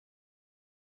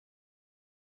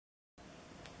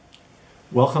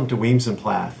Welcome to Weems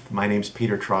Plath. My name's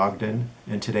Peter Trogdon,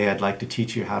 and today I'd like to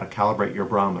teach you how to calibrate your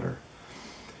barometer.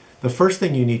 The first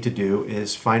thing you need to do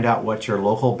is find out what your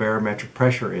local barometric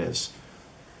pressure is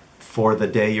for the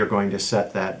day you're going to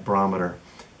set that barometer.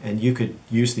 And you could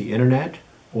use the internet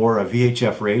or a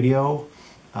VHF radio.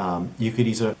 You could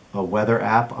use a weather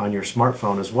app on your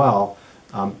smartphone as well.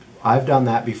 I've done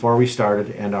that before we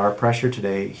started, and our pressure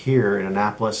today here in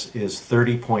Annapolis is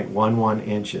 30.11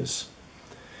 inches.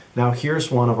 Now here's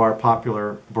one of our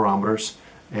popular barometers,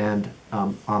 and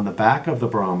on the back of the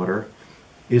barometer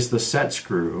is the set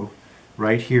screw.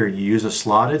 Right here you use a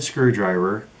slotted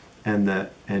screwdriver and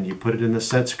you put it in the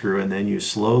set screw, and then you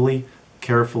slowly,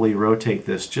 carefully rotate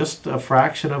this just a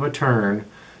fraction of a turn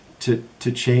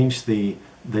to change the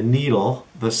needle,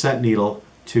 the set needle,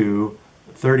 to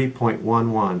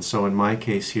 30.11. So in my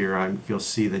case here, you'll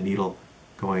see the needle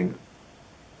going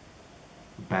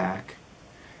back.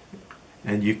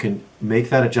 And you can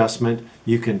make that adjustment,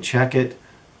 you can check it,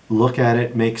 look at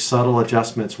it, make subtle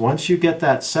adjustments. Once you get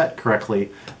that set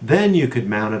correctly, then you could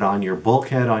mount it on your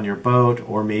bulkhead on your boat,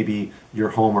 or maybe your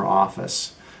home or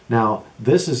office. Now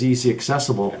this is easy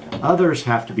accessible. Others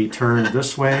have to be turned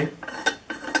this way,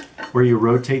 where you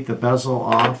rotate the bezel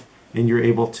off and you're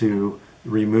able to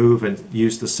remove and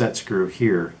use the set screw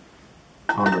here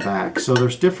on the back. So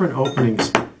there's different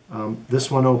openings.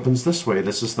 This one opens this way.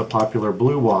 This is the popular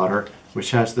Blue Water,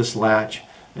 which has this latch,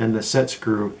 and the set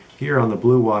screw here on the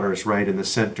Blue Water is right in the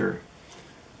center.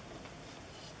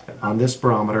 On this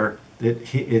barometer,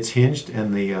 it's hinged,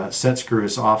 and the set screw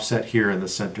is offset here in the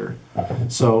center.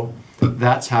 So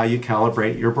that's how you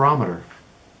calibrate your barometer.